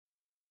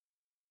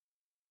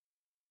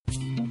We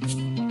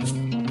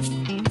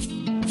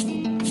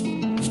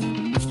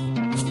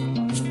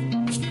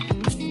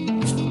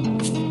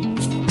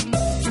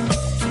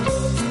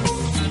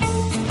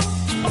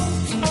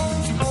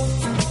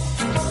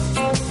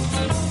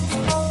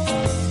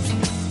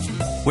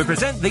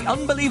present The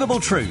Unbelievable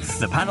Truth,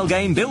 the panel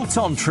game built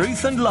on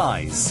truth and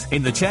lies.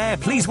 In the chair,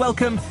 please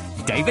welcome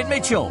David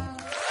Mitchell.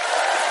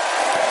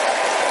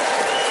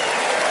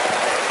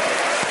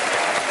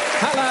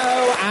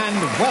 Hello and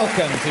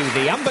welcome to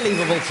The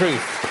Unbelievable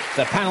Truth,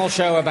 the panel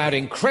show about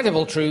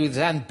incredible truths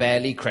and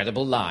barely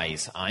credible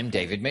lies. I'm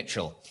David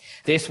Mitchell.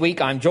 This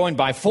week I'm joined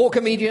by 4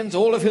 comedians,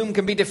 all of whom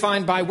can be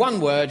defined by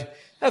one word: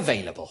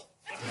 available.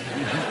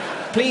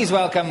 Please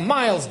welcome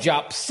Miles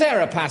Jupp,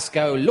 Sarah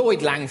Pascoe,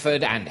 Lloyd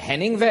Langford and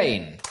Henning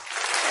Vane.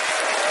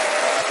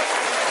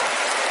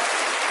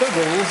 The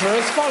rules are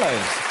as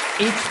follows.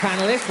 Each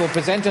panellist will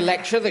present a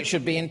lecture that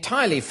should be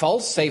entirely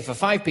false, save for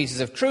 5 pieces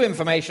of true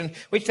information,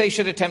 which they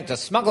should attempt to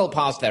smuggle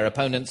past their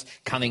opponents,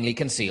 cunningly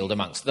concealed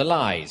amongst the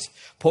lies.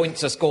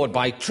 Points are scored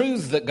by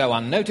truths that go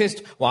unnoticed,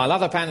 while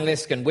other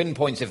panellists can win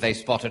points if they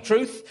spot a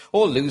truth,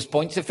 or lose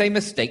points if they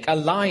mistake a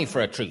lie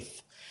for a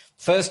truth.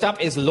 First up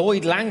is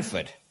Lloyd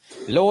Langford.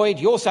 Lloyd,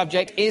 your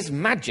subject is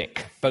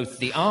magic, both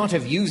the art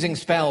of using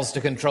spells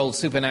to control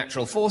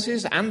supernatural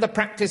forces and the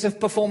practice of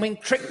performing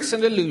tricks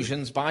and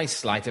illusions by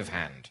sleight of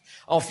hand.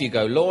 Off you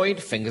go, Lloyd.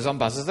 Fingers on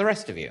buzzers, the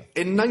rest of you.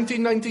 In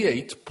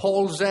 1998,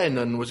 Paul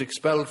Zenon was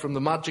expelled from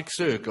the Magic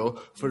Circle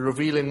for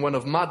revealing one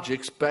of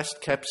Magic's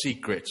best-kept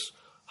secrets: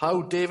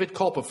 how David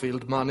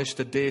Copperfield managed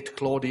to date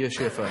Claudia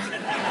Schiffer.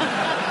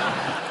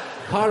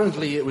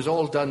 Apparently, it was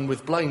all done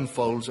with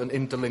blindfolds and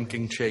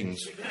interlinking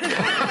chains.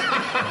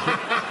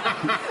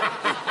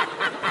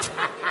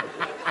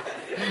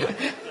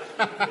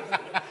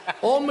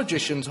 All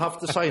magicians have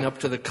to sign up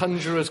to the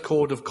Conjurer's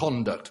Code of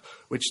Conduct,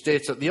 which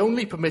states that the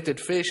only permitted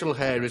facial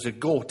hair is a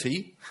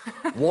goatee,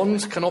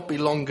 wands cannot be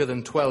longer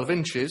than 12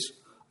 inches,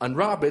 and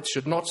rabbits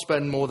should not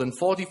spend more than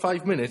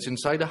 45 minutes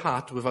inside a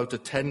hat without a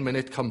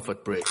 10-minute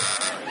comfort break.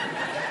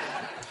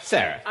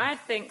 Sarah. I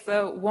think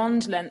the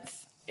wand length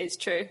is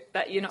true,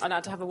 that you're not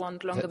allowed to have a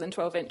wand longer than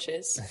 12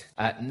 inches.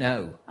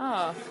 No.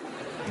 Oh.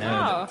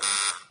 No. Oh.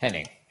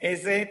 Henning.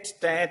 Is it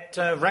that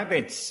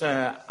rabbits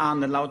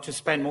aren't allowed to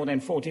spend more than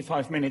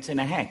 45 minutes in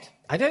a hat?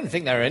 I don't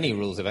think there are any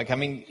rules of it. I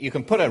mean, you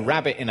can put a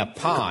rabbit in a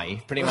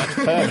pie pretty much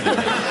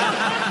permanently.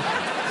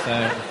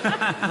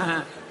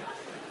 So...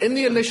 In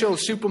the initial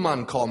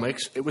Superman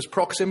comics, it was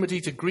proximity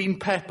to green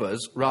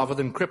peppers rather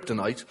than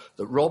kryptonite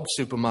that robbed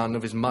Superman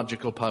of his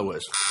magical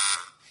powers.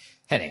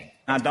 Henning.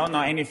 I don't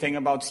know anything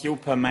about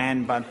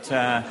Superman, but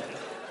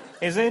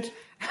is it?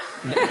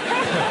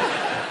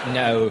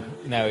 No,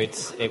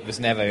 it was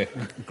never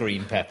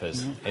green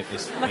peppers. It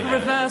was like a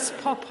reverse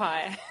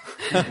Popeye.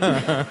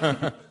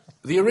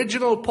 The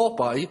original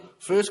Popeye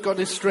first got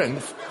his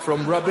strength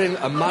from rubbing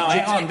a magic... No,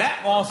 hang on,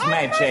 that was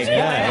magic.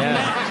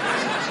 Yeah.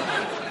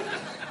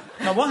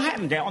 Now, what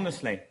happened there,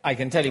 honestly? I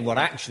can tell you what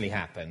actually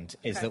happened,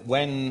 is that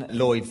when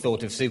Lloyd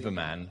thought of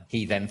Superman,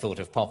 he then thought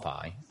of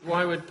Popeye.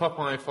 Why would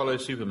Popeye follow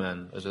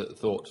Superman as a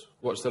thought?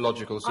 What's the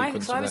logical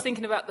sequence of I was that?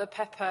 thinking about the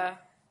pepper...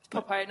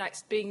 Popeye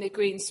next being the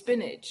green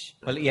spinach.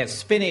 Well, yes,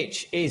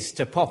 spinach is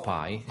to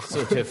Popeye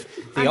sort of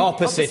the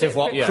opposite of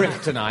what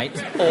kryptonite,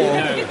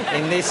 or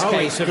in this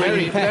case, it's a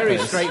green very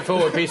peppers.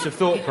 straightforward piece of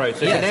thought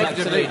process. Yes,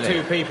 Inevitably,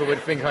 absolutely. 2 people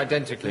would think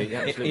identically.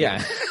 Absolutely.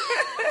 Yeah.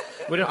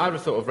 I would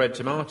have thought of red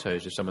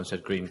tomatoes if someone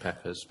said green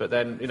peppers, but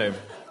then, you know,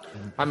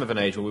 I'm of an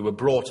age where we were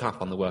brought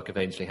up on the work of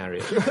Ainsley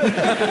Harriott.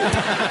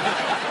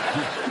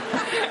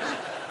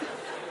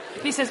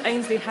 If he says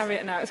Ainsley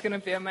Harriott now, it's going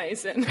to be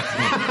amazing.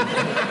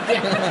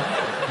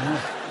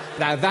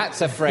 Now,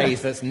 that's a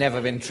phrase that's never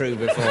been true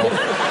before.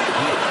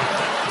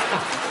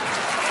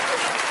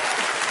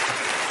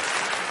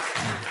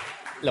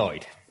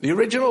 Lloyd. The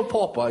original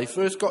Popeye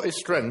first got his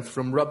strength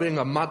from rubbing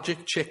a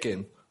magic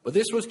chicken, but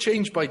this was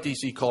changed by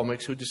DC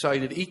Comics, who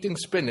decided eating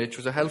spinach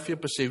was a healthier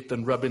pursuit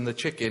than rubbing the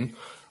chicken,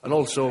 and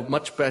also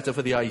much better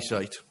for the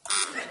eyesight.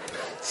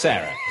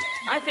 Sarah.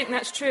 I think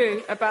that's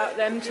true about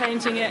them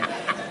changing it.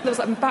 There was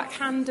like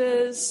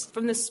backhanders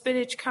from the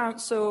Spinach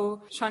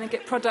Council trying to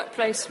get product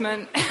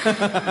placement.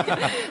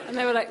 And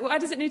they were like, why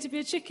does it need to be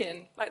a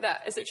chicken? Like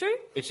that. Is it true?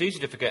 It's easy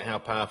to forget how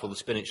powerful the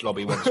spinach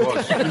lobby once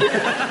was.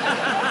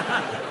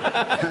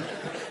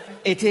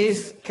 It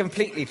is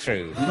completely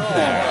true.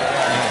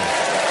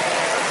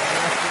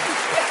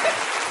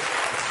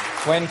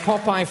 When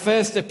Popeye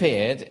first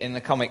appeared in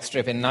the comic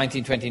strip in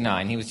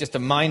 1929, he was just a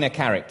minor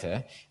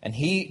character, and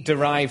he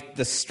derived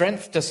the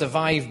strength to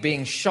survive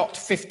being shot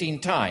 15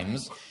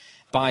 times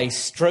by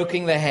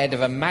stroking the head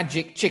of a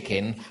magic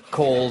chicken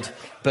called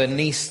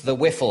Bernice the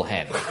Wiffle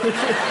Hen.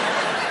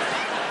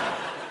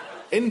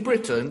 In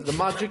Britain, the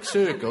Magic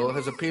Circle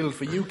has appealed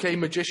for UK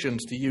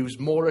magicians to use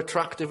more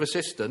attractive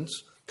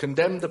assistants,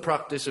 condemned the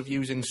practice of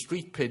using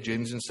street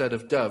pigeons instead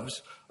of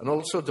doves, and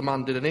also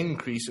demanded an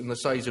increase in the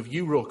size of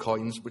euro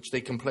coins, which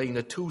they complain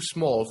are too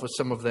small for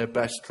some of their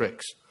best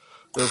tricks.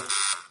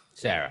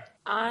 Sarah.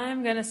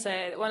 I'm going to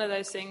say that one of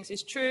those things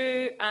is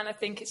true, and I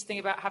think it's the thing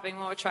about having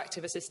more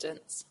attractive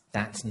assistants.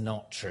 That's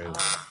not true.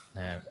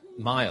 No.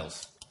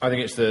 Miles. I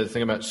think it's the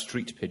thing about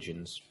street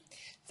pigeons.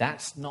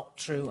 That's not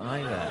true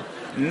either.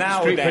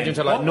 Now Street then, pigeons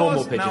are like what normal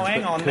was- pigeons, now,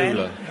 hang but on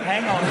cooler. Then.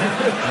 Hang on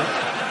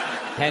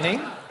then.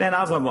 Henning? That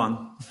other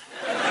one.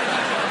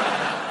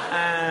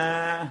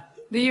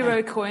 The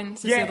euro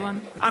coins is the other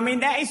one. I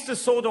mean, that is the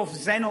sort of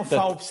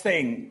xenophobes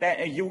thing that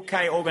a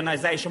UK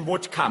organisation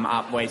would come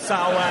up with. So,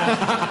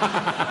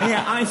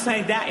 yeah, I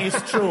say that is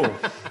true.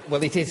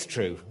 Well, it is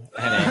true,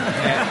 Henning.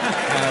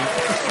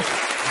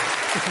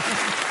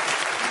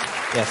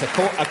 Yes,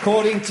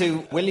 according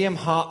to William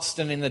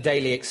Hartston in the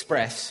Daily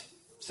Express,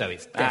 so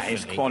it's That is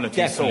definitely, quality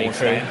definitely source,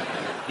 true. then.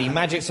 The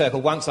Magic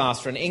Circle once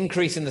asked for an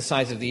increase in the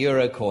size of the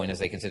euro coin as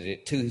they considered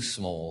it too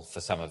small for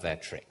some of their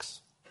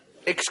tricks.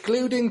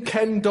 Excluding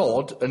Ken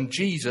Dodd and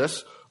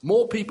Jesus,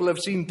 more people have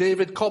seen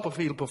David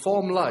Copperfield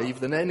perform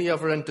live than any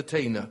other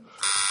entertainer.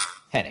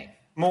 Henning?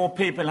 More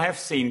people have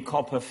seen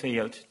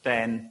Copperfield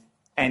than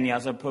any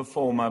other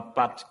performer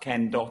but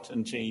Ken Dodd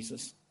and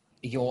Jesus.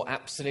 You're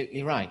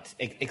absolutely right.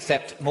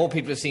 Except more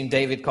people have seen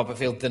David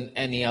Copperfield than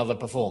any other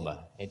performer.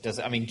 It does.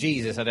 I mean,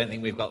 Jesus, I don't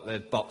think we've got the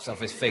box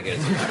office figures.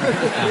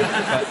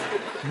 But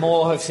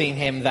more have seen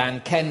him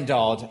than Ken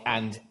Dodd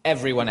and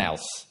everyone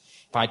else.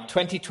 By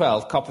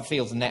 2012,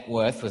 Copperfield's net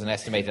worth was an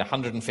estimated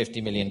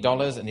 $150 million,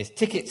 and his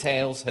ticket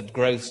sales had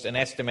grossed an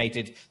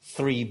estimated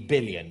 $3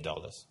 billion.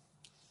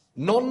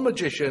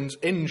 Non-magicians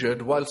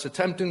injured whilst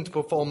attempting to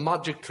perform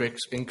magic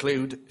tricks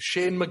include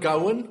Shane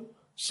McGowan,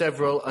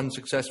 several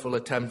unsuccessful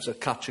attempts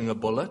at catching a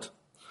bullet,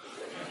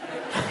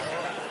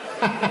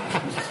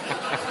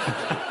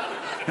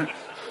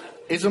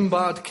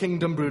 Isambard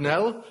Kingdom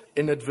Brunel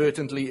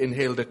inadvertently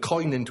inhaled a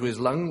coin into his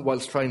lung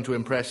whilst trying to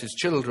impress his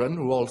children,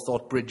 who all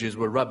thought bridges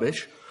were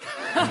rubbish.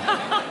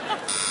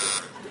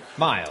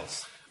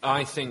 Miles?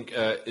 I think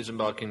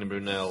Isambard Kingdom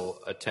Brunel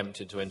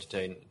attempted to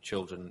entertain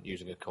children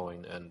using a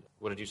coin and,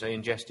 what did you say,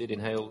 ingested,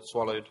 inhaled,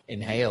 swallowed?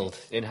 Inhaled.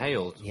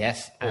 Inhaled?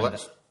 Yes. Well, and-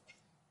 that's...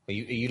 Are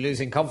you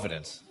losing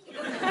confidence?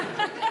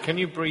 Can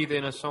you breathe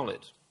in a solid?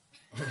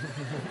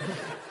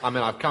 I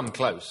mean, I've come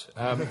close.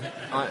 Yeah,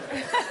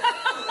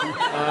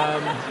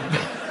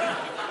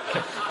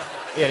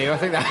 anyway,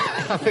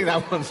 I think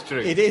that one's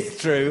true. It is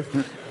true.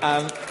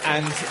 And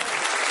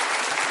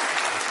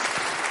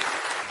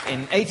in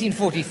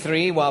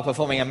 1843, while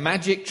performing a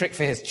magic trick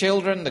for his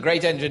children, the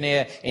great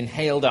engineer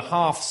inhaled a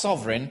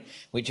half-sovereign,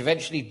 which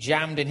eventually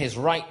jammed in his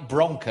right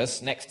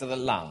bronchus next to the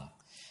lung.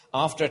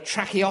 After a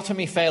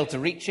tracheotomy failed to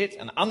reach it,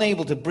 and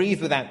unable to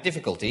breathe without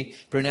difficulty,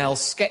 Brunel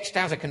sketched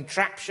out a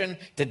contraption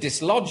to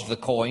dislodge the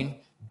coin,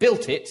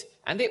 built it,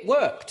 and it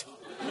worked.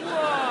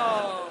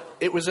 Whoa!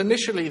 It was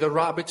initially the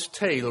rabbit's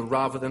tail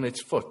rather than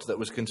its foot that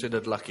was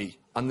considered lucky,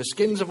 and the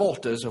skins of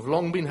otters have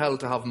long been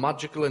held to have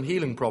magical and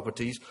healing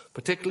properties,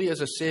 particularly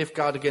as a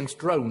safeguard against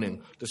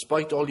drowning,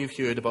 despite all you've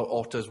heard about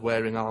otters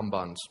wearing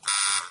armbands.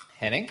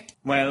 Henning?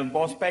 Well,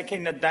 was back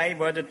in the day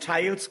were the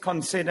tails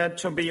considered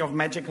to be of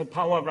magical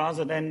power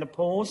rather than the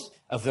paws?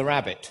 Of the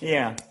rabbit?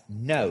 Yeah.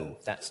 No,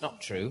 that's not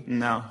true.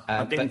 No,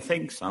 I didn't but-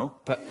 think so.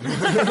 But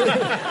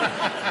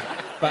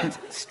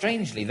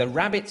strangely, the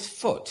rabbit's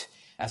foot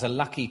as a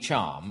lucky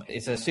charm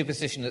is a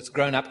superstition that's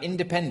grown up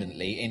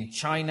independently in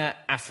China,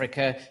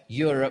 Africa,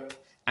 Europe,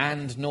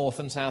 and North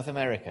and South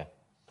America.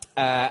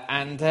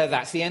 And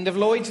that's the end of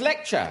Lloyd's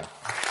lecture.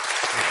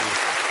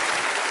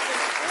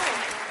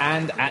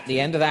 And at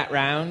the end of that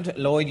round,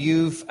 Lloyd,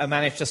 you've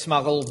managed to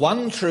smuggle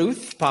one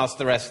truth past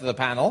the rest of the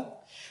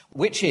panel,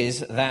 which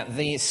is that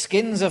the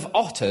skins of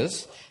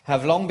otters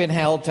have long been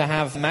held to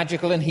have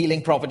magical and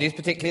healing properties,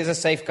 particularly as a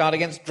safeguard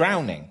against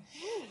drowning.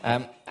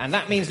 And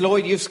that means,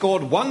 Lloyd, you've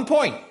scored 1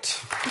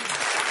 point.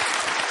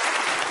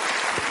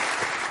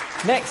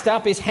 Next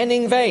up is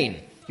Henning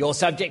Vane. Your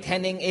subject,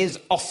 Henning, is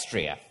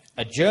Austria,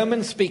 a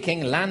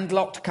German-speaking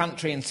landlocked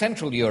country in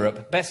Central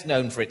Europe, best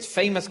known for its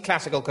famous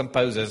classical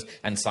composers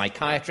and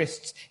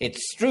psychiatrists,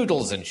 its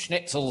strudels and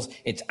schnitzels,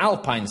 its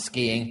alpine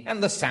skiing,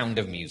 and the sound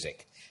of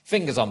music.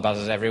 Fingers on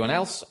buzzers, everyone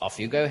else. Off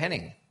you go,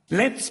 Henning.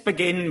 Let's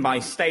begin by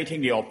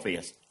stating the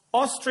obvious.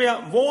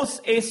 Austria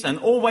was, is, and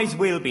always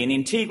will be an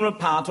integral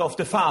part of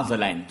the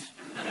fatherland.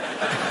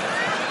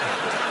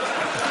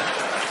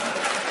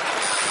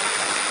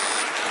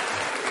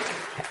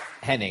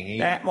 Henning.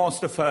 That was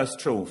the first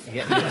truth.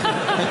 Yeah.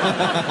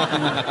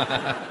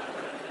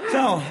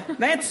 So,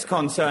 let's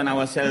concern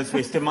ourselves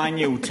with the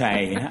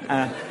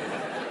minutiae.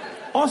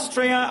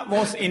 Austria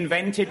was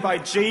invented by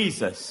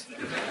Jesus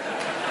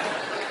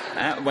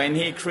when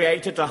he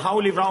created the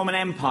Holy Roman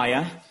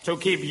Empire to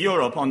keep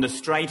Europe on the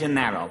straight and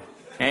narrow.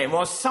 It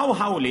was so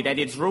holy that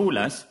its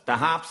rulers, the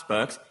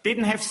Habsburgs,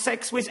 didn't have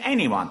sex with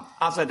anyone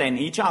other than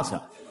each other.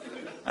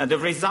 The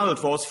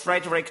result was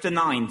Frederick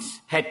IX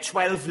had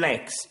 12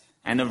 legs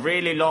and a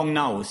really long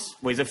nose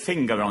with a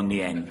finger on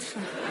the end.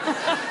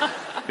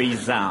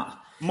 Bizarre.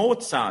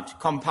 Mozart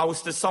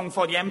composed a song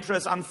for the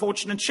emperor's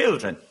unfortunate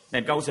children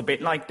that goes a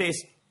bit like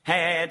this.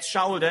 Head,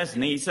 shoulders,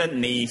 knees and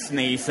knees,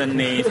 knees and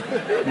knees,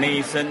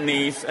 knees and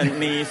knees and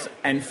knees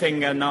and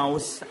finger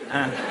nose.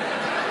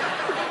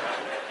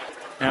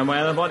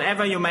 Well,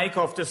 whatever you make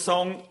of the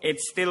song,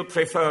 it's still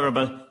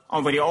preferable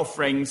over the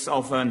offerings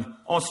of an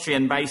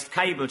Austrian-based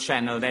cable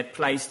channel that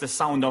plays the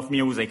sound of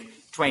music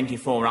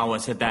 24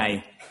 hours a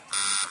day.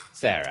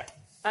 Sarah.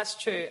 That's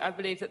true. I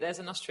believe that there's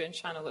an Austrian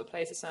channel that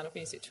plays the sound of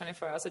music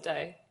 24 hours a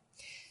day.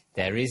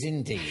 There is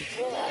indeed.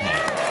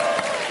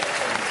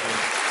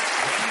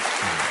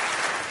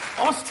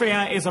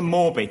 Austria is a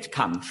morbid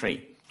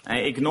country.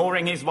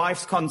 Ignoring his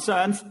wife's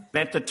concerns,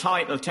 let the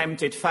title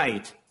tempted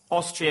fate.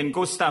 Austrian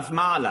Gustav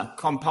Mahler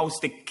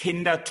composed the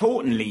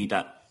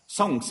Kindertotenlieder,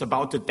 songs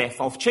about the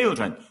death of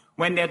children.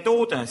 When their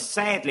daughter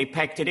sadly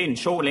packed it in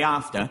shortly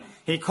after,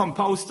 he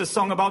composed a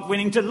song about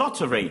winning the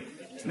lottery,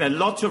 the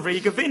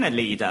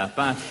Lotterie-Gewinnerlieder,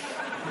 but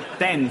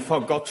then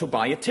forgot to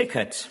buy a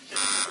ticket.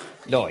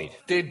 Lloyd.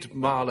 Did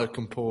Mahler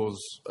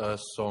compose a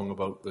song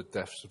about the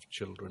deaths of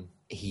children?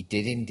 He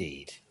did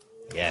indeed.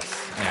 Yes.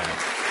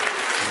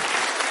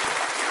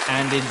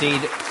 And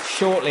indeed,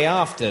 shortly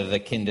after the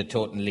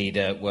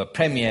Kindertotenlieder were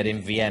premiered in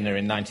Vienna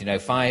in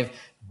 1905,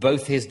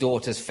 both his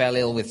daughters fell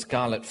ill with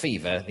scarlet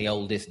fever, the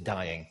oldest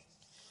dying.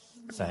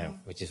 So,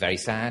 which is very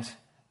sad,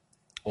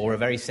 or a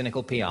very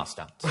cynical PR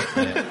stunt.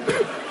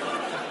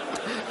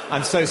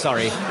 I'm so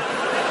sorry.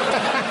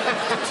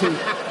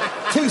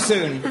 Too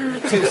soon.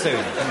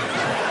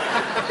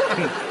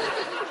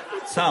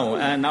 So,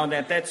 now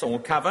that that's all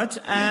covered,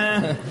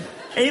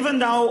 even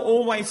though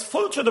always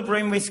full to the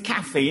brim with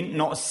caffeine,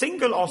 not a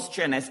single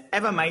Austrian has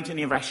ever made an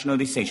irrational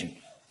decision.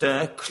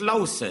 The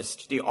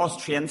closest the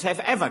Austrians have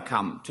ever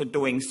come to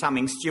doing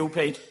something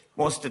stupid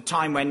was the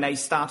time when they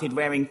started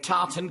wearing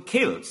tartan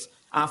kilts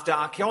after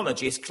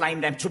archaeologists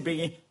claimed them to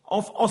be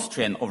of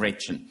Austrian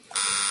origin.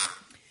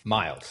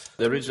 Miles.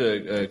 There is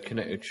a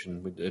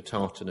connection with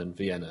tartan and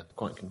Vienna.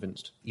 Quite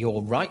convinced.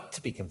 You're right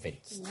to be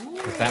convinced.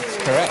 If that's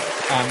correct.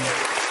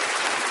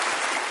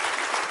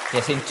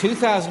 Yes, in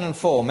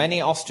 2004,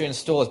 many Austrian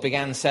stores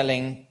began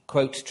selling,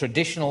 quote,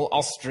 traditional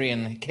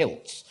Austrian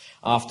kilts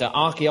after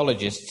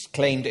archaeologists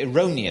claimed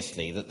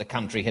erroneously that the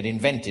country had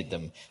invented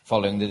them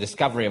following the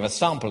discovery of a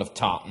sample of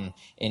tartan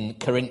in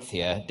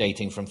Carinthia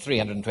dating from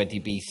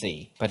 320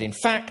 BC. But in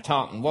fact,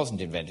 tartan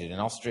wasn't invented in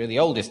Austria. The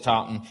oldest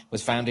tartan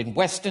was found in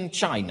Western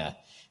China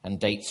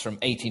and dates from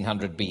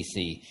 1800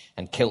 BC,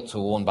 and kilts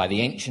were worn by the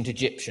ancient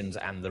Egyptians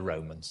and the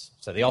Romans.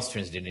 So the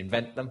Austrians didn't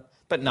invent them,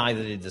 but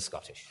neither did the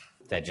Scottish.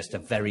 They're just a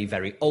very,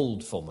 very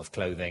old form of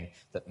clothing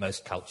that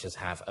most cultures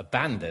have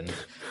abandoned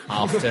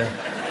after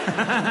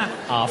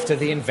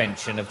the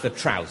invention of the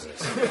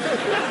trousers.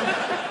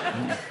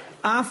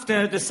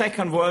 After the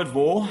Second World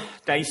War,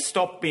 they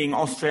stopped being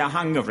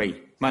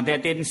Austria-Hungary, but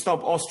that didn't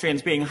stop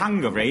Austrians being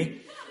Hungary.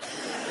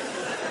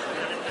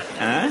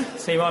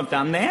 See what I've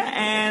done there?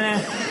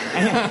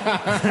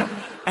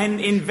 And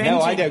inventing...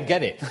 No, I don't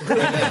get it.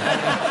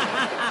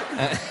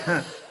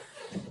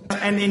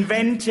 And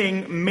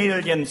inventing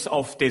millions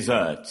of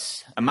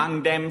desserts.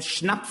 Among them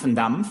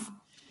Schnapfendampf,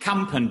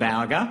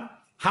 Kampenberger,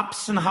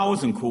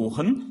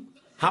 Hapsenhausenkuchen,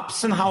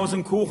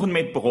 Hapsenhausenkuchen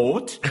mit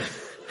Brot,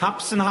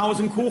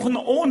 Hapsenhausenkuchen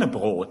ohne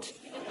Brot,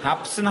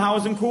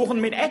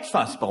 Hapsenhausenkuchen mit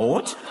etwas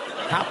Brot,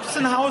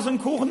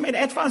 Hapsenhausenkuchen mit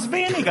etwas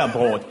weniger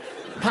Brot,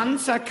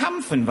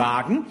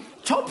 Panzerkampfenwagen,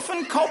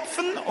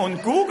 Topfenkopfen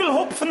und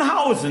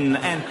Gugelhupfenhausen.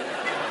 And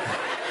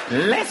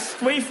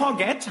lest we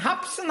forget,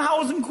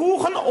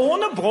 Hapsenhausenkuchen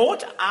ohne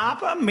Brot,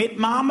 aber mit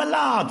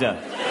Marmelade.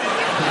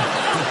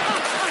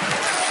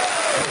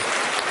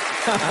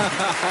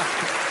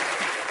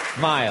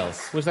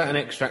 Miles. Was that an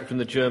extract from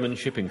the German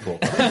shipping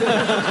port?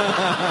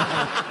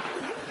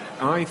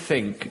 I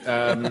think,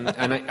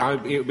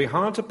 it would be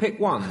hard to pick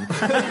one.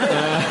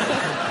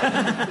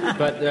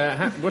 But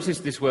what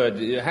is this word?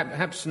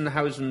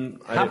 Hapsenhausen...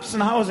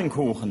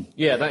 Hapsenhausenkuchen.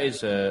 Yeah, that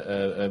is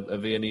a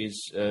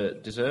Viennese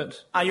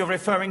dessert. Are you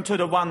referring to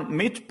the one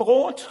mit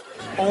Brot,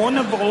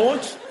 ohne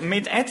Brot,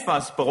 mit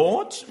etwas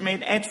Brot,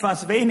 mit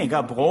etwas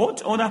weniger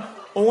Brot, oder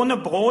ohne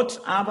Brot,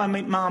 aber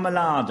mit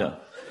Marmelade?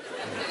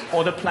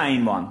 Or the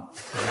plain one?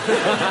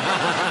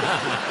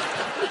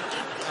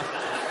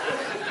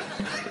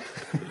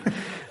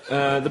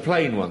 The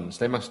plain ones,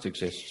 they must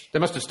exist. They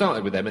must have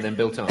started with them and then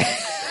built up.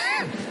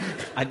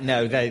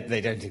 No,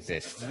 they don't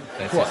exist.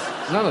 What?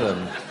 None of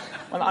them?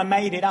 Well, I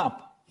made it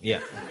up. Yeah.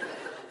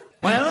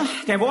 Well,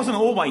 there wasn't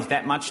always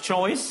that much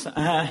choice.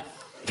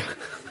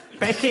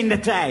 Back in the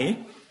day,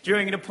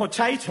 during the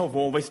potato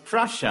war with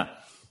Prussia,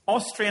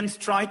 Austrians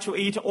tried to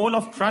eat all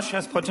of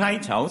Prussia's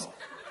potatoes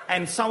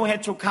and so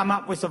had to come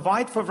up with a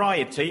wide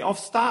variety of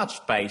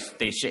starch-based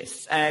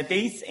dishes.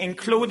 These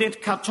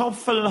included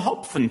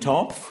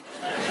Kartoffel-Hopfentopf,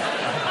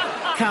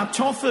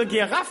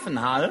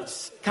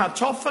 Kartoffel-Giraffenhals,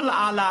 Kartoffel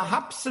à la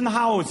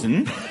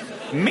Hapsenhausen,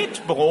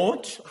 mit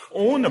Brot,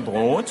 ohne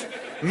Brot,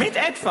 mit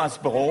etwas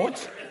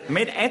Brot,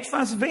 mit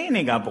etwas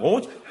weniger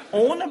Brot,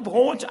 ohne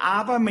Brot,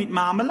 aber mit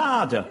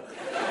Marmelade.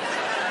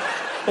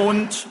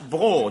 Und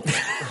Brot.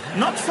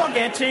 Not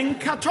forgetting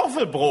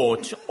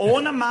Kartoffelbrot,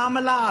 ohne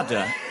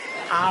Marmelade,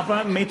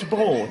 aber mit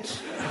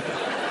Brot.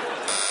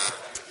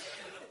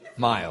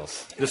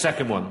 Miles. The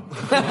second one.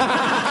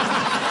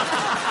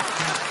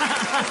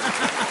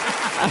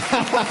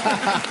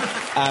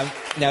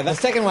 Now, the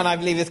second one, I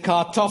believe, is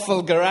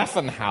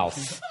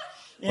Kartoffelgiraffenhaus,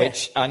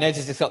 which I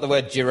noticed it's got the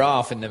word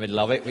giraffe in the middle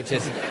of it, which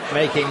is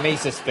making me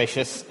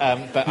suspicious.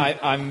 But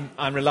I'm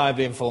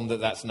reliably informed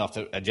that that's not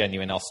a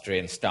genuine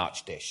Austrian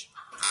starch dish.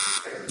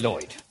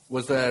 Lloyd.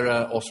 Was there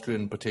an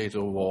Austrian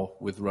potato war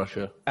with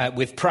Russia?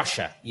 With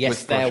Prussia. Yes,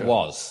 With Prussia. there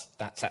was.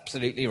 That's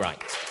absolutely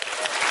right.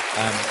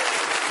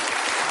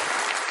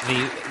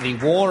 The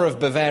War of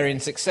Bavarian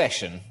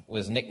Succession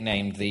was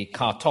nicknamed the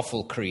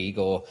Kartoffelkrieg,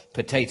 or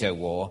Potato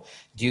War,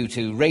 due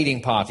to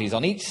raiding parties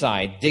on each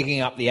side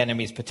digging up the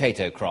enemy's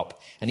potato crop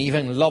and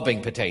even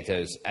lobbing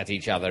potatoes at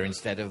each other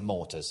instead of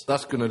mortars.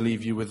 That's going to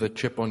leave you with a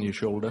chip on your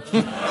shoulder.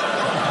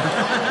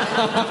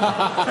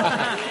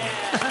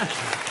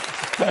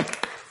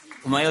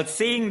 Well,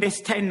 seeing this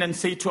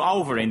tendency to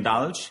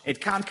overindulge, it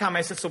can't come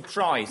as a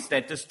surprise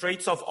that the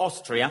streets of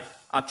Austria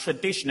are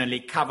traditionally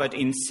covered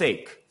in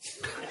sick.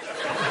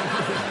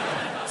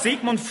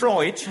 Sigmund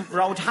Freud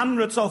wrote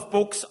hundreds of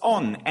books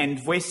on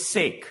and with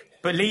sick,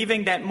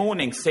 believing that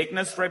morning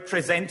sickness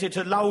represented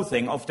a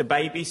loathing of the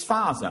baby's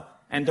father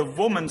and a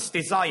woman's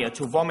desire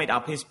to vomit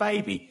up his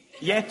baby.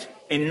 Yet,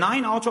 in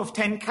 9 out of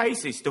 10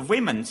 cases, the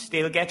women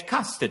still get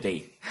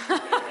custody.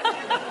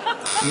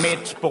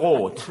 Mit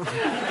Brot.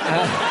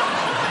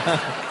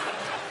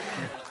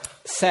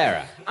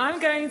 Sarah. I'm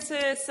going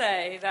to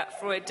say that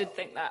Freud did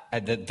think that.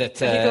 He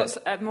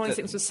thought morning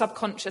sickness was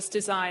subconscious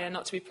desire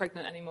not to be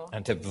pregnant anymore.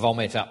 And to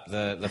vomit up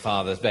the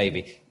father's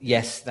baby.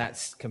 Yes,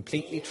 that's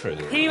completely true.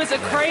 He was a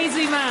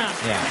crazy man.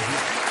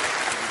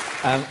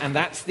 Yeah. And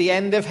that's the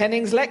end of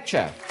Henning's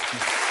lecture.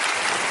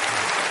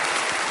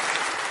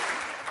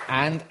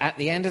 And at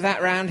the end of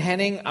that round,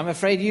 Henning, I'm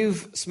afraid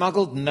you've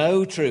smuggled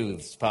no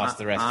truths past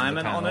the rest of the panel.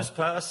 I'm an honest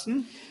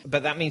person.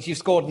 But that means you've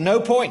scored no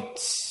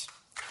points.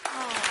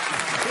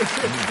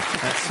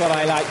 That's what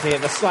I like to hear,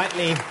 the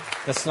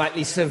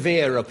slightly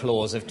severe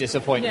applause of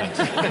disappointment,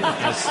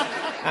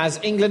 as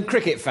England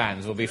cricket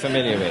fans will be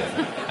familiar with.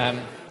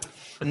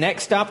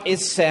 Next up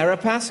is Sarah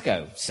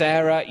Pascoe.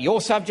 Sarah, your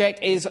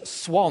subject is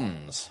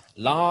swans,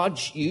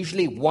 large,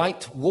 usually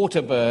white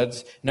water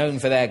birds known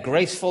for their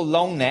graceful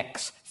long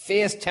necks,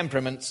 fierce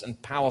temperaments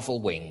and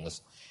powerful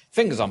wings.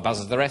 Fingers on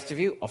buzzers, the rest of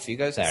you. Off you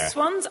go, Sarah.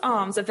 Swans'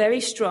 arms are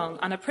very strong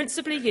and are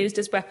principally used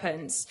as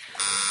weapons.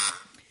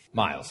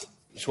 Miles.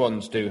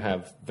 Swans do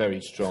have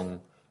very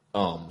strong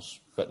arms,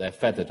 but they're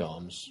feathered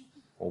arms,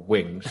 or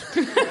wings,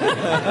 we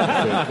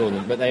call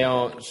them, but they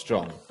are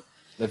strong.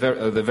 They're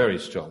very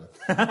strong.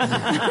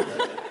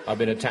 I've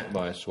been attacked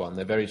by a swan.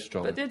 They're very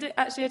strong. But did it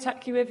actually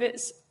attack you with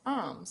its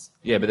arms?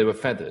 Yeah, but they were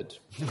feathered.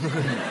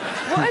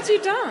 What had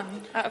you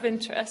done, out of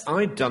interest?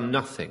 I'd done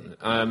nothing.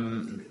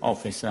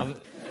 Officer.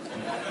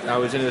 I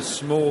was in a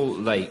small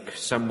lake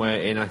somewhere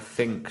in, I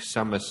think,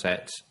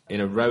 Somerset, in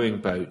a rowing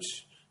boat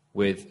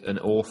with an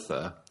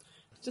author.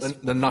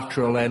 The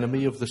natural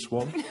enemy of the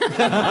swan.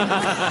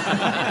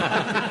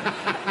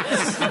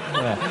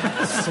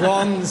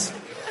 Swans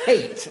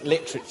hate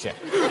literature.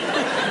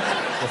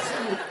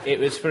 It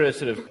was for a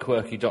sort of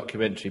quirky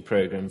documentary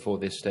programme for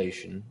this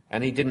station,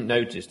 and he didn't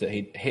notice that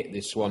he'd hit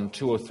this swan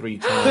 2 or 3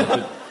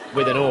 times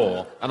with an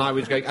oar, and I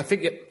was going, I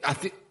think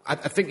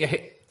you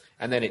hit,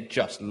 and then it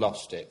just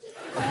lost it.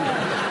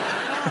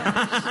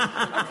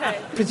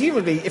 Okay.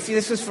 Presumably, if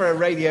this was for a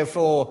Radio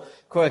 4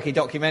 quirky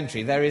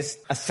documentary, there is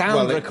a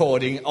sound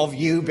recording of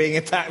you being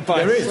attacked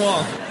by a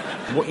swan.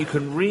 What you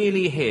can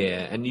really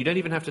hear, and you don't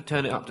even have to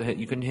turn it up to hit,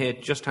 you can hear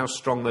just how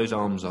strong those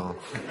arms are.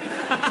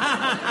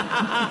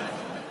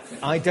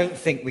 I don't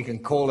think we can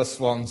call a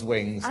swan's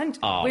wings And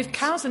arms. with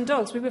cows and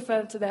dogs, we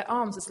refer to their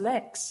arms as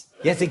legs.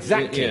 Yes,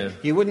 exactly. Yeah.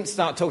 You wouldn't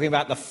start talking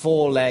about the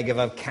foreleg of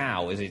a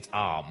cow as its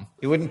arm.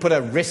 You wouldn't put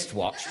a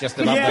wristwatch just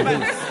above the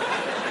hoof.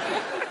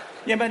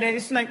 Yeah, but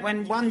it's like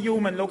when one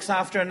human looks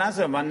after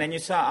another one, then you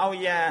say, I'll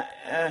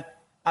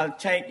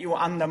take you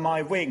under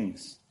my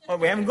wings. Well,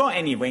 we haven't got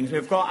any wings,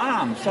 we've got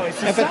arms, so it's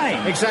the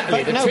same.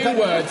 Exactly, the two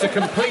words are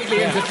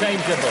completely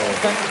interchangeable.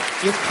 But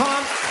you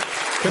can't...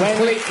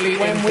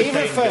 When we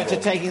refer to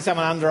taking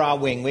someone under our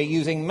wing, we're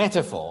using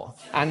metaphor.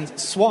 And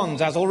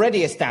swans, as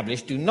already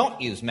established, do not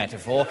use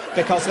metaphor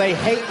because they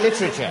hate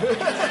literature.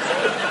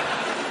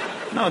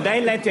 No,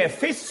 they let their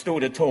fists do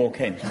the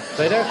talking.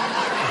 They don't...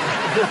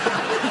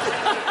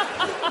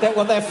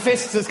 Well, their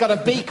fists has got a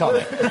beak on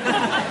it.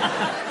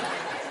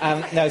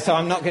 No, so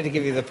I'm not going to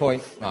give you the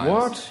point, Miles.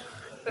 What?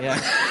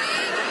 Yeah.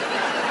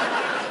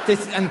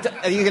 And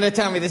are you going to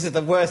tell me this is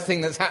the worst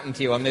thing that's happened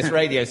to you on this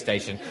radio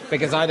station?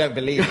 Because I don't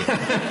believe it.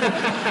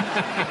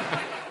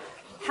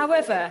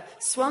 However,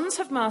 swans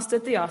have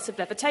mastered the art of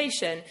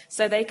levitation,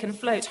 so they can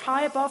float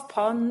high above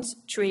ponds,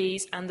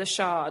 trees, and the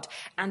Shard.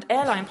 And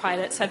airline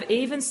pilots have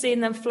even seen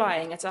them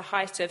flying at a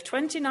height of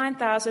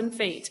 29,000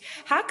 feet.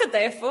 How could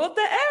they afford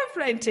their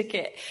aeroplane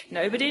ticket?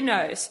 Nobody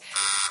knows.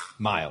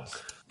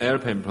 Miles.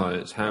 Aeroplane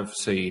pilots have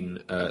seen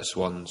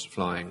swans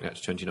flying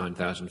at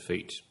 29,000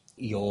 feet.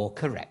 You're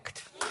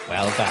correct.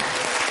 Well done.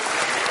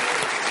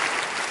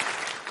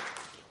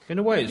 In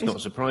a way, it's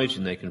not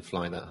surprising they can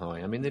fly that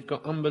high. I mean, they've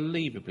got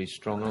unbelievably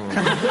strong arms.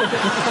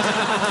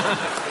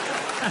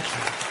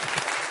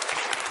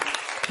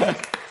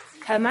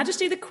 Her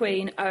Majesty the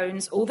Queen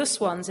owns all the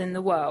swans in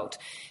the world.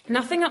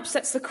 Nothing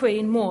upsets the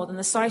Queen more than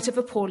the sight of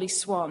a poorly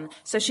swan,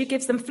 so she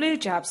gives them flu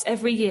jabs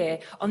every year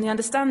on the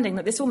understanding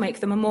that this will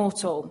make them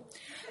immortal.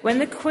 When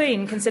the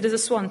Queen considers a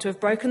swan to have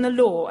broken the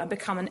law and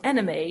become an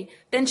enemy,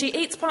 then she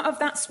eats part of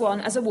that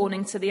swan as a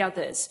warning to the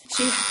others.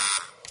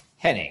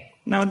 Henning.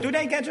 Now, do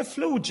they get a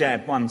flu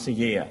jab once a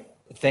year?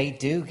 They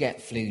do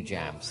get flu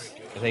jabs.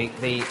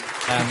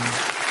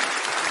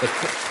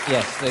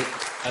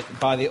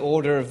 By the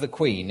order of the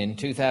Queen in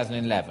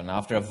 2011,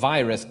 after a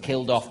virus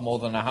killed off more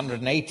than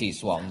 180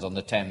 swans on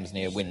the Thames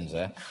near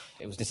Windsor,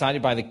 it was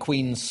decided by the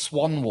Queen's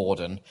swan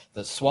warden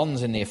that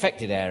swans in the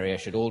affected area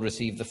should all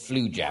receive the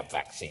flu jab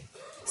vaccine.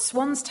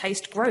 Swans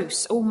taste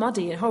gross, all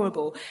muddy and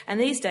horrible, and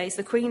these days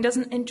the Queen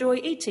doesn't enjoy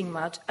eating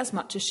mud as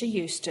much as she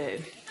used to.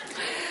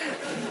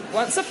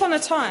 Once upon a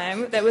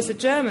time, there was a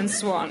German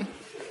swan.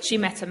 She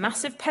met a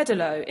massive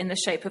pedalo in the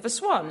shape of a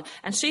swan,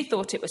 and she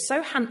thought it was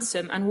so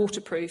handsome and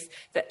waterproof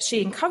that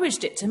she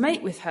encouraged it to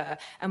mate with her.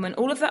 And when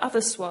all of the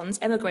other swans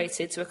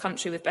emigrated to a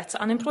country with better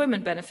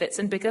unemployment benefits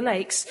and bigger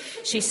lakes,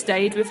 she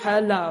stayed with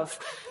her love,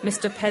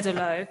 Mr.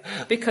 Pedalo,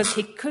 because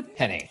he could...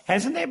 Henning.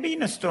 Hasn't there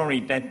been a story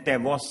that there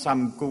was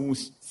some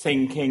goose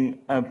thinking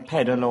a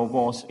pedalo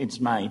was its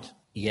mate?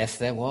 Yes,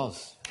 there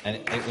was. And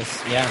it was,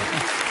 yeah...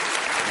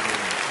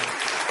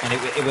 And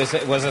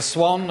it was a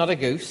swan, not a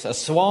goose, a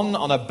swan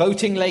on a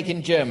boating lake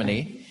in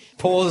Germany,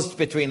 paused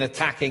between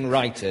attacking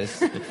writers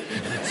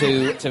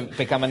to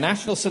become a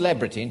national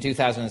celebrity in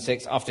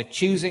 2006 after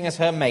choosing as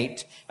her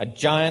mate a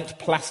giant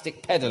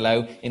plastic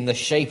pedalo in the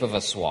shape of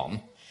a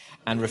swan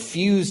and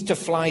refused to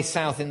fly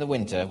south in the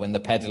winter when the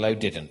pedalo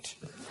didn't.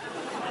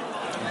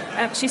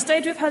 She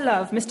stayed with her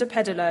love, Mr.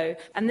 Pedalo,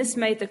 and this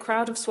made the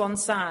crowd of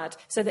swans sad,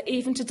 so that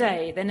even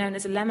today they're known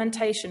as a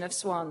lamentation of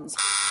swans.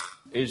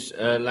 Is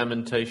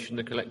lamentation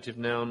the collective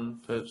noun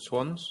for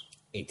swans?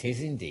 It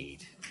is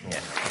indeed. Yeah.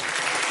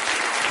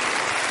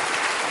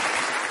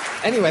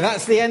 Anyway,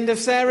 that's the end of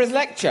Sarah's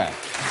lecture.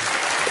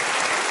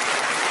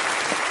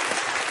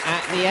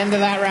 At the end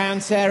of that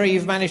round, Sarah,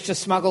 you've managed to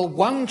smuggle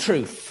one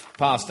truth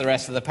past the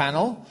rest of the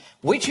panel,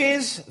 which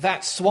is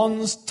that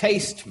swans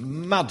taste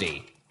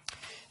muddy.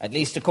 At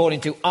least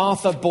according to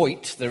Arthur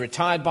Boyd, the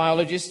retired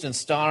biologist and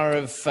star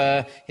of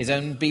his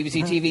own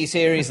BBC TV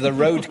series, The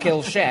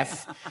Roadkill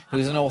Chef,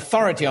 who's an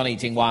authority on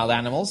eating wild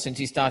animals since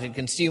he started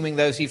consuming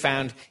those he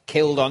found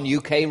killed on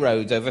UK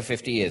roads over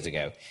 50 years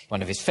ago.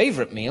 One of his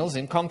favourite meals,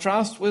 in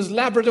contrast, was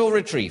Labrador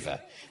Retriever,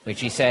 which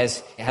he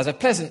says it has a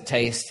pleasant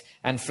taste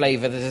and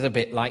flavour that is a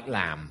bit like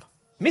lamb.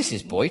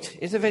 Mrs. Boyd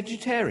is a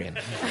vegetarian.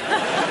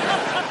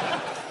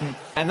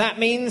 And that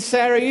means,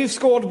 Sarah, you've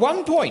scored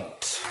 1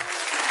 point.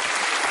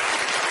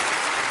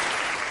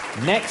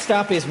 Next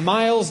up is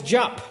Miles'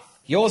 Jupp.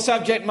 Your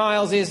subject,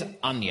 Miles, is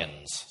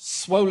onions.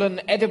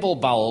 Swollen edible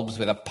bulbs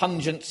with a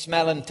pungent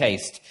smell and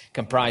taste,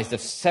 comprised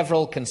of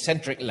several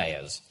concentric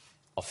layers.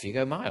 Off you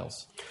go,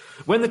 Miles.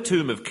 When the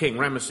tomb of King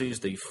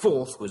Ramesses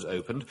IV was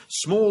opened,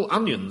 small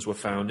onions were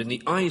found in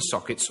the eye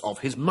sockets of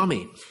his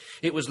mummy.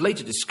 It was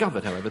later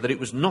discovered, however, that it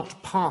was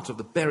not part of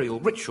the burial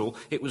ritual.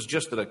 It was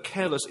just that a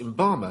careless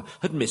embalmer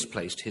had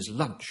misplaced his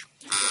lunch.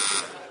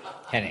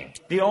 Henning.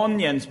 The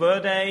onions, were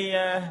they...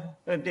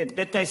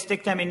 did they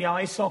stick them in the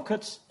eye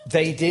sockets?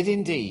 They did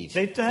indeed.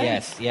 Did they?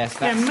 Yes, that's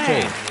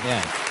true.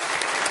 Yeah.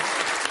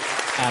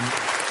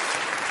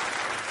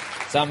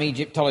 Some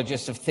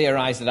Egyptologists have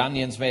theorised that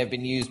onions may have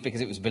been used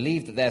because it was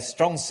believed that their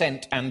strong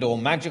scent and or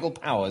magical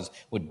powers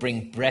would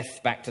bring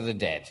breath back to the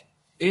dead.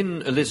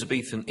 In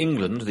Elizabethan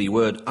England, the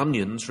word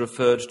onions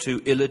referred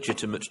to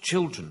illegitimate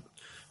children.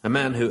 A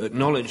man who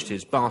acknowledged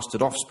his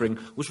bastard offspring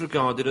was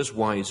regarded as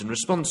wise and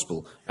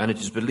responsible, and it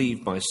is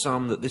believed by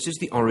some that this is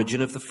the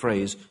origin of the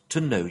phrase, to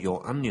know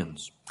your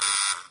onions.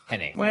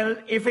 Henning. Well,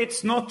 if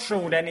it's not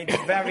true, then it's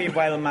very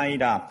well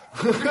made up.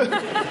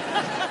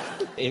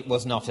 It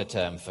was not a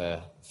term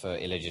for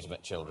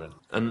illegitimate children.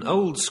 An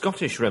old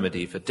Scottish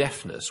remedy for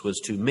deafness was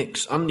to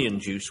mix onion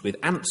juice with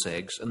ants'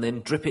 eggs and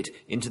then drip it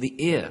into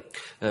the ear,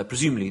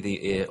 presumably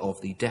the ear of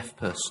the deaf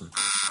person.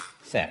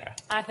 Sarah.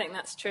 I think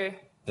that's true.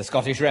 The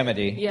Scottish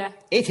remedy? Yeah.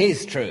 It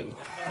is true.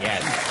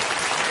 Yes.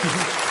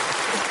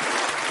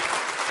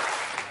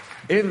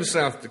 In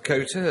South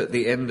Dakota, at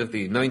the end of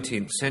the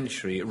 19th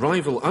century,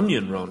 rival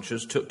onion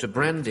ranchers took to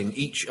branding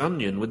each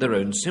onion with their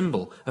own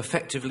symbol,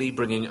 effectively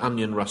bringing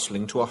onion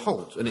rustling to a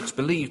halt, and it's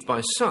believed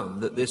by some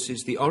that this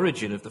is the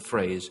origin of the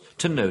phrase,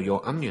 to know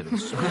your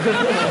onions.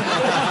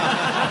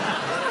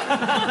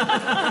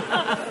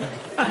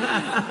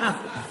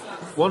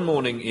 One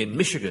morning in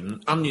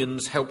Michigan,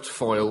 onions helped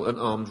foil an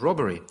armed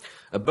robbery.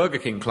 A Burger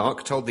King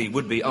clerk told the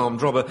would-be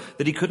armed robber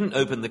that he couldn't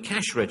open the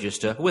cash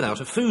register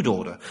without a food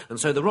order, and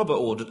so the robber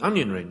ordered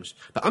onion rings.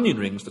 But onion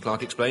rings, the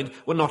clerk explained,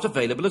 were not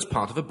available as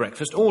part of a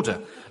breakfast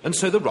order, and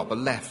so the robber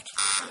left.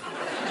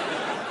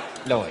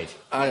 Lloyd.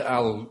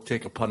 I'll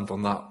take a punt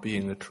on that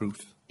being the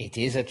truth. It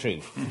is a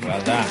truth.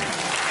 Well done.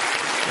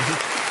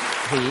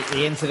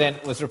 The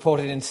incident was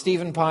reported in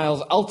Stephen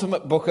Pyle's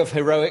Ultimate Book of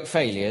Heroic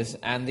Failures,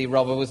 and the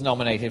robber was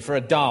nominated for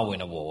a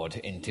Darwin Award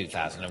in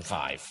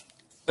 2005.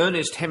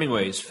 Ernest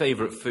Hemingway's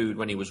favourite food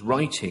when he was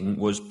writing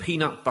was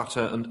peanut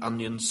butter and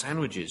onion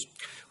sandwiches,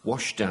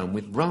 washed down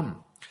with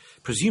rum,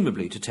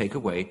 presumably to take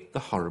away the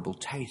horrible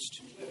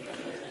taste.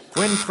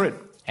 Gwenfred.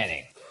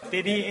 Henning.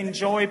 Did he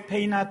enjoy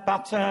peanut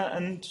butter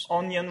and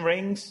onion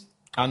rings?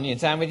 Onion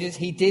sandwiches?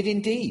 He did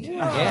indeed.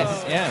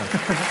 Yes, yeah.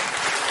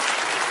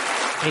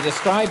 He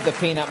described the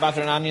peanut butter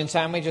and onion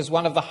sandwich as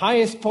one of the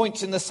highest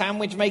points in the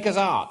sandwich maker's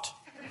art.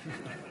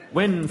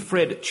 When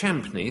Fred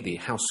Champney, the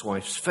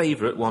housewife's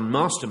favourite, won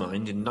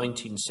Mastermind in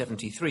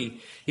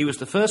 1973, he was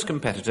the first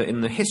competitor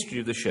in the history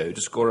of the show to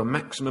score a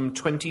maximum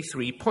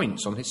 23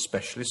 points on his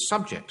specialist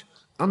subject,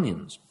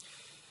 onions.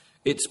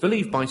 It's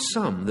believed by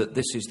some that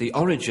this is the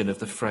origin of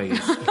the phrase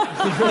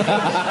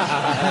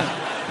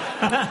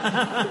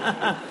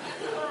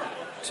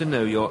to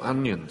know your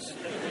onions.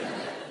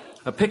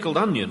 A pickled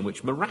onion,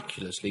 which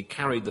miraculously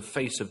carried the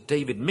face of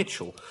David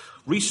Mitchell,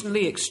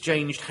 recently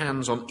exchanged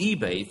hands on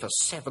eBay for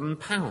 £7.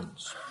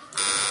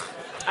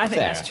 I think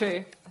that's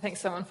true. I think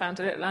someone found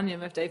a little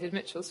onion with David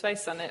Mitchell's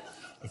face on it.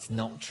 It's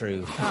not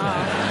true.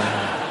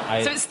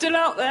 So it's still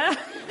out there?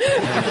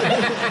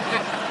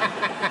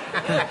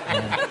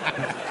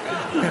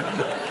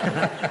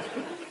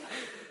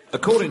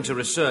 According to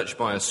research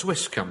by a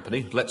Swiss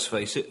company, let's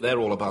face it, they're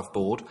all above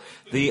board,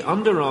 the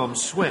underarm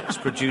sweat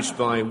produced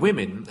by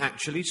women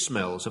actually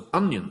smells of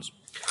onions.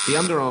 The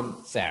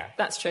underarm... Sarah.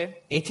 That's true.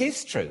 It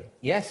is true,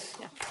 yes.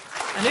 Yeah.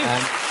 I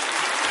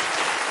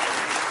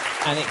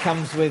knew. And it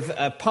comes with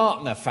a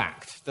partner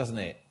fact, doesn't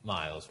it,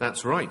 Miles?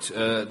 That's right.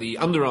 The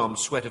underarm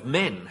sweat of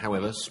men,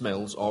 however,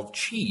 smells of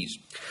cheese.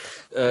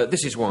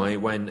 This is why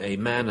when a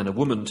man and a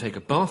woman take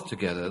a bath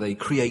together, they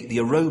create the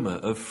aroma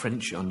of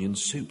French onion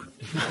soup.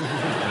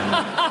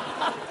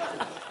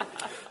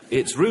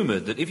 It's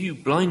rumoured that if you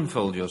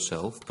blindfold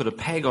yourself, put a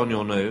peg on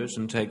your nose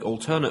and take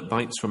alternate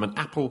bites from an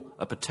apple,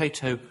 a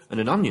potato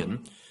and an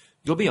onion,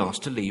 you'll be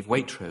asked to leave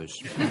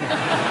Waitrose.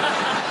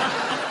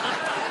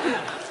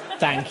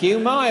 Thank you,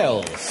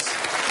 Miles.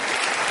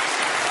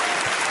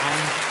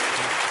 And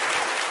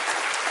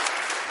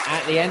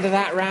at the end of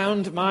that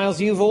round,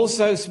 Miles, you've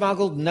also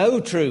smuggled no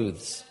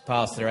truths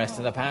past the rest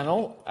of the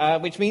panel,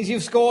 which means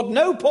you've scored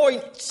no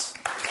points.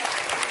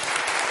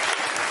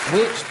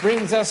 Which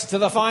brings us to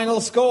the final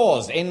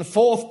scores. In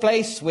fourth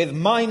place, with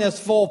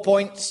 -4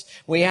 points,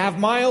 we have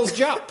Miles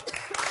Jupp.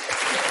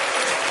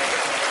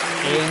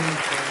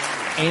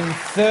 In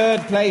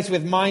third place,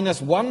 with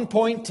 -1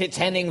 point, it's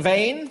Henning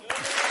Vane.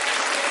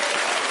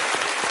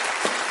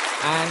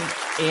 And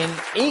in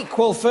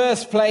equal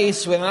first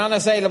place, with an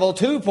unassailable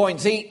 2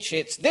 points each,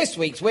 it's this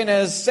week's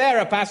winners,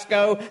 Sarah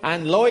Pascoe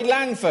and Lloyd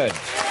Langford.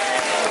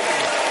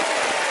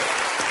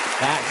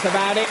 That's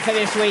about it for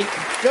this week.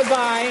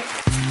 Goodbye.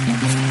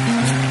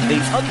 The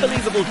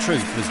Unbelievable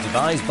Truth was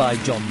devised by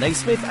John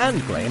Naismith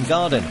and Graham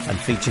Garden and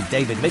featured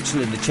David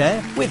Mitchell in the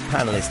chair with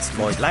panellists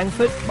Lloyd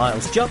Langford,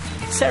 Miles Jupp,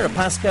 Sarah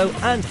Pascoe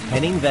and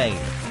Henning Vane.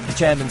 The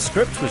chairman's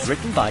script was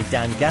written by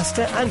Dan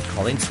Gaster and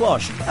Colin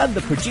Swash, and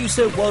the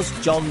producer was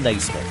John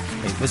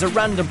Naismith. It was a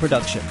random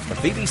production for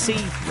BBC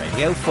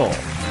Radio 4.